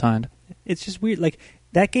really well designed. It's just weird. Like,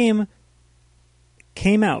 that game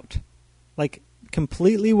came out,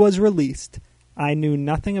 completely was released. I knew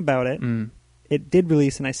nothing about it. It did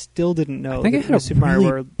release, and I still didn't know. I think it had was Super Mario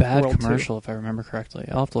really World, bad World commercial, 2. if I remember correctly.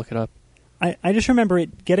 I'll have to look it up. I just remember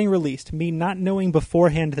it getting released, me not knowing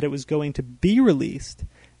beforehand that it was going to be released,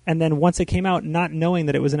 and then once it came out, not knowing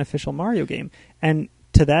that it was an official Mario game. And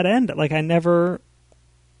to that end, I never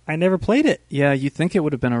played it. Yeah, you think it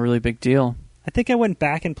would have been a really big deal. I think I went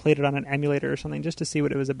back and played it on an emulator or something just to see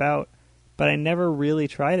what it was about, but I never really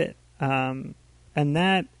tried it. And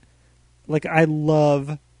that,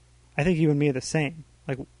 I think you and me are the same.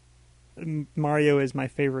 Mario is my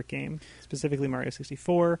favorite game, specifically Mario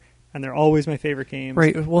 64, and they're always my favorite games.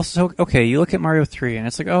 Right. Well, so okay, you look at Mario 3, and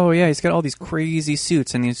it's like, oh yeah, he's got all these crazy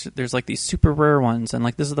suits, and there's like these super rare ones, and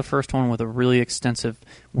like this is the first one with a really extensive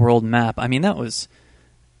world map. I mean, that was,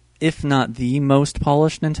 if not the most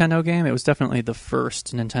polished Nintendo game, it was definitely the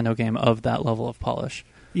first Nintendo game of that level of polish.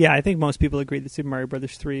 Yeah, I think most people agree that Super Mario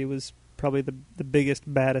Brothers 3 was probably the biggest,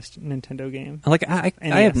 baddest Nintendo game. Like I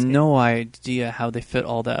have game. no idea how they fit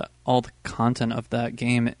all the content of that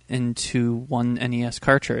game into one NES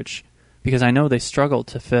cartridge, because I know they struggled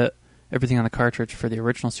to fit everything on the cartridge for the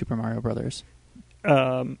original Super Mario Brothers.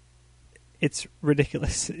 It's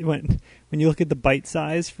ridiculous when you look at the byte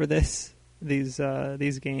size for these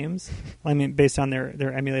games. I mean, based on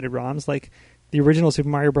their emulated ROMs, like the original Super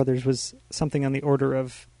Mario Brothers was something on the order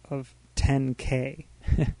of 10K.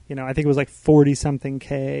 You know, I think it was like 40-something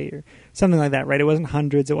K or something like that, right? It wasn't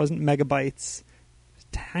hundreds, it wasn't megabytes.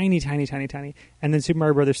 Tiny, tiny, tiny, tiny. And then Super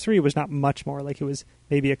Mario Brothers 3 was not much more. Like, it was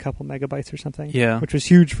maybe a couple megabytes or something. Yeah. Which was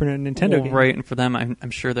huge for a Nintendo game. Right, and for them, I'm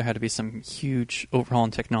sure there had to be some huge overhaul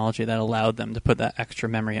in technology that allowed them to put that extra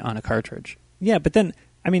memory on a cartridge. Yeah, but then,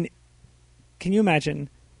 I mean, can you imagine,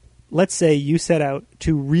 let's say you set out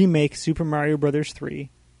to remake Super Mario Brothers 3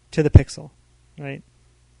 to the pixel, right?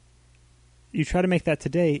 You try to make that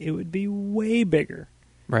today, it would be way bigger.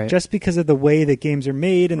 Right. Just because of the way that games are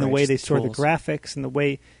made and the Right, way just they the store tools. the graphics and the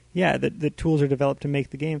way, the tools are developed to make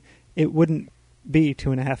the game, it wouldn't be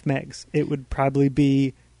 2.5 megs. It would probably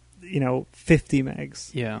be, 50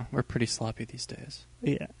 megs. Yeah, we're pretty sloppy these days.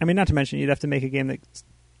 Yeah. I mean, not to mention, you'd have to make a game that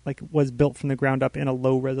was built from the ground up in a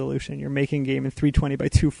low resolution. You're making a game in 320 by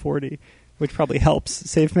 240, which probably helps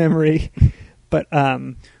save memory. But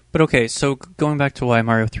okay, so going back to why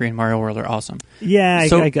Mario 3 and Mario World are awesome. yeah,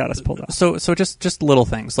 So- I got us pulled off. So just little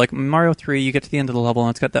things. Like Mario 3, you get to the end of the level and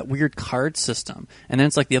it's got that weird card system. And then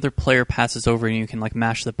it's like the other player passes over and you can like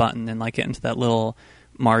mash the button and like get into that little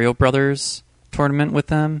Mario Brothers tournament with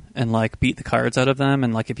them and like beat the cards out of them,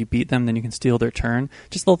 and like if you beat them then you can steal their turn.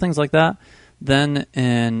 Just little things like that. Then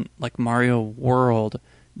in like Mario World,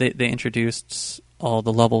 they introduced all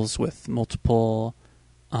the levels with multiple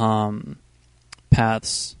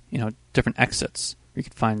paths, different exits. You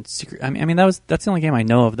could find secret. I mean, that's the only game I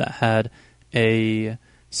know of that had a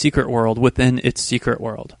secret world within its secret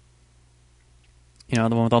world. The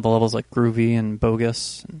one with all the levels like Groovy and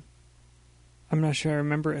Bogus. I'm not sure I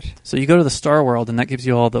remember it. So you go to the Star World, and that gives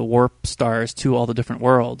you all the warp stars to all the different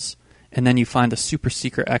worlds. And then you find the super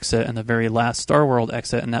secret exit and the very last Star World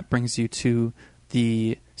exit, and that brings you to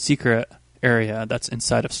the secret area that's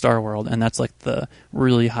inside of Star World, and that's like the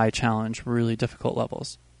really high challenge, really difficult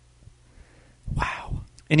levels. Wow.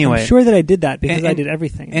 Anyway, I'm sure that I did that because and- I did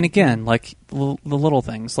everything. and again, like the little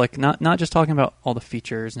things, like not just talking about all the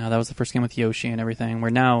features. Now that was the first game with Yoshi and everything. Where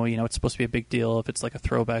now it's supposed to be a big deal if it's like a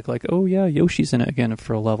throwback, like oh yeah, Yoshi's in it again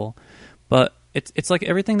for a level. But it's like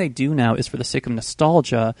everything they do now is for the sake of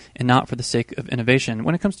nostalgia and not for the sake of innovation.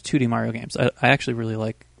 When it comes to 2D Mario games, I actually really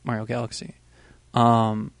like Mario Galaxy.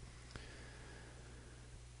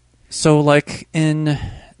 So like in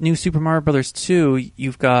New Super Mario Brothers 2,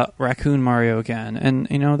 you've got Raccoon Mario again, and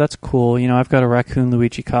that's cool. I've got a Raccoon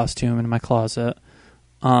Luigi costume in my closet.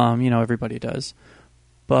 Everybody does.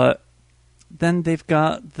 But then they've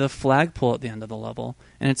got the flagpole at the end of the level,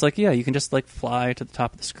 and it's like, yeah, you can just like fly to the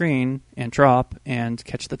top of the screen and drop and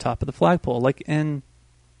catch the top of the flagpole. Like in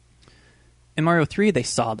Mario 3, they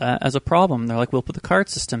saw that as a problem. They're like, we'll put the card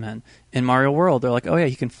system in. In Mario World, they're like, oh yeah,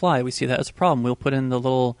 you can fly. We see that as a problem. We'll put in the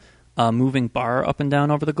little moving bar up and down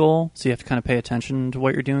over the goal, so you have to kind of pay attention to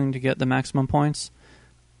what you're doing to get the maximum points.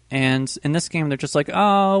 And in this game, they're just like,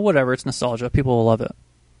 oh, whatever, it's nostalgia. People will love it.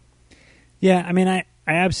 Yeah, I mean, I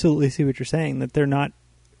absolutely see what you're saying, that they're not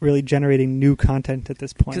really generating new content at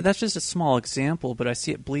this point. So that's just a small example, but I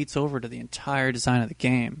see it bleeds over to the entire design of the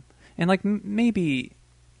game. And like maybe,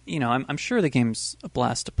 I'm sure the game's a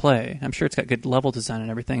blast to play. I'm sure it's got good level design and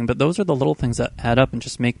everything, but those are the little things that add up and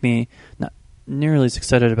just make me not nearly as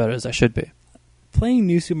excited about it as I should be. Playing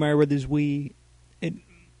New Super Mario Brothers Wii,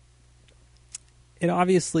 it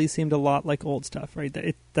obviously seemed a lot like old stuff, right?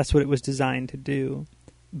 That's what it was designed to do.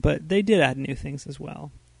 But they did add new things as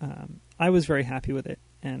well. I was very happy with it,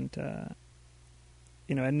 and at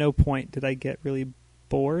no point did I get really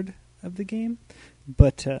bored of the game.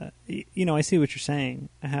 But I see what you're saying,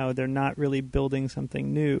 how they're not really building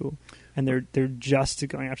something new, and they're just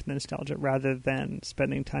going after the nostalgia rather than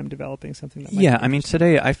spending time developing something that might Yeah, be I mean, interesting.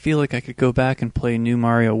 today I feel like I could go back and play new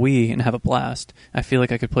Mario Wii and have a blast. I feel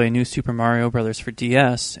like I could play new Super Mario Brothers for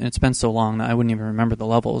DS, and it's been so long that I wouldn't even remember the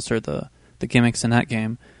levels or the gimmicks in that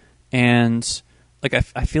game. And like I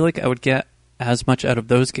feel like I would get as much out of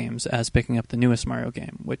those games as picking up the newest Mario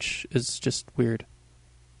game, which is just weird.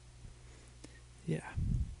 Yeah.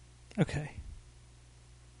 Okay.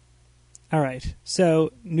 All right.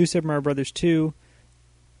 So, New Super Mario Brothers 2,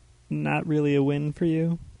 not really a win for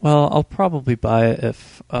you? Well, I'll probably buy it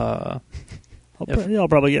if. I'll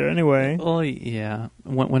probably get it anyway. Well, yeah.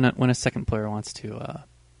 When a second player wants to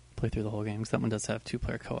play through the whole game, 'cause that one does have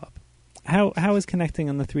 2-player co-op. How is connecting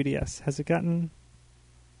on the 3DS? Has it gotten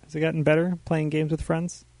better playing games with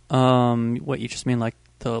friends? What, you just mean like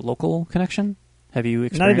the local connection? Have you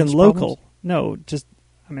experienced Not even local. problems? No, just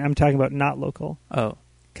I'm talking about not local. Oh.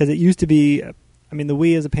 Because it used to be. I mean, the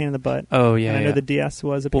Wii is a pain in the butt. Oh yeah. And I know yeah. the DS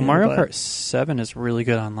was a pain Well, in Mario the butt. Kart 7 is really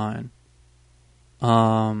good online.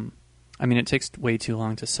 I mean, it takes way too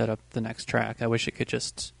long to set up the next track. I wish it could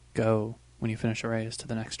just go when you finish a race to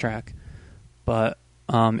the next track. But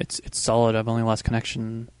it's solid. I've only lost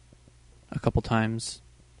connection a couple times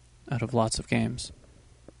out of lots of games.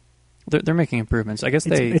 They're making improvements. I guess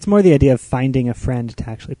It's more the idea of finding a friend to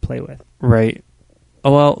actually play with. Right.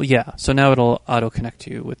 Oh, well, yeah. So now it'll auto-connect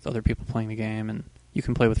you with other people playing the game, and you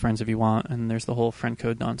can play with friends if you want, and there's the whole friend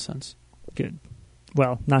code nonsense. Good.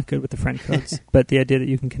 Well, not good with the friend codes, but the idea that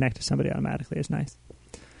you can connect to somebody automatically is nice.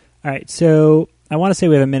 All right, so I want to say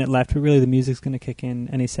we have a minute left, but really the music's going to kick in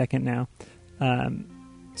any second now.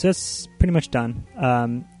 So that's pretty much done.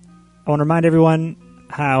 I want to remind everyone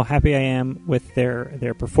how happy I am with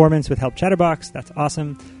their performance with Help Chatterbox. That's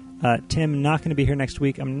awesome. Tim, not going to be here next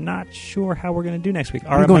week. I'm not sure how we're going to do next week.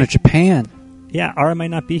 We're going to Japan. Yeah, Ara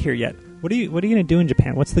might not be here yet. What are you going to do in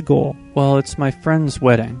Japan? What's the goal? Well, it's my friend's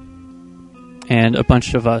wedding. And a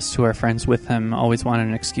bunch of us who are friends with him always wanted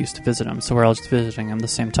an excuse to visit him, so we're all just visiting him the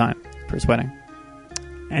same time for his wedding.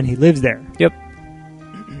 And he lives there. Yep.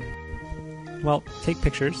 Well, take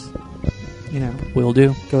pictures. You know, Will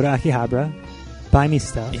do. go to Akihabara, buy me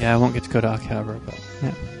stuff. Yeah, I won't get to go to Akihabara, but...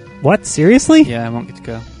 Yeah. What? Seriously? Yeah, I won't get to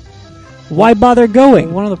go. Why bother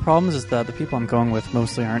going? One of the problems is that the people I'm going with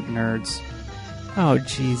mostly aren't nerds. Oh,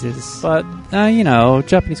 Jesus. But,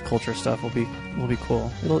 Japanese culture stuff will be cool.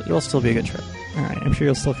 It'll still be a good trip. All right, I'm sure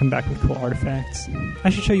you'll still come back with cool artifacts. I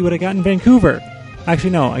should show you what I got in Vancouver.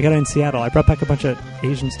 Actually, no, I got it in Seattle. I brought back a bunch of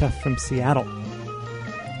Asian stuff from Seattle.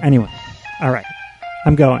 Anyway, all right.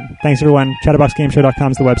 I'm going. Thanks, everyone.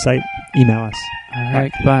 ChatterboxGameShow.com is the website. Email us. All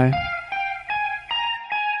right, goodbye.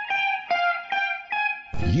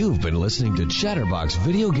 You've been listening to Chatterbox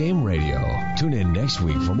Video Game Radio. Tune in next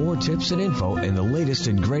week for more tips and info and the latest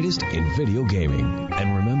and greatest in video gaming.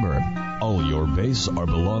 And remember, all your base are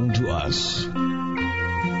belong to us.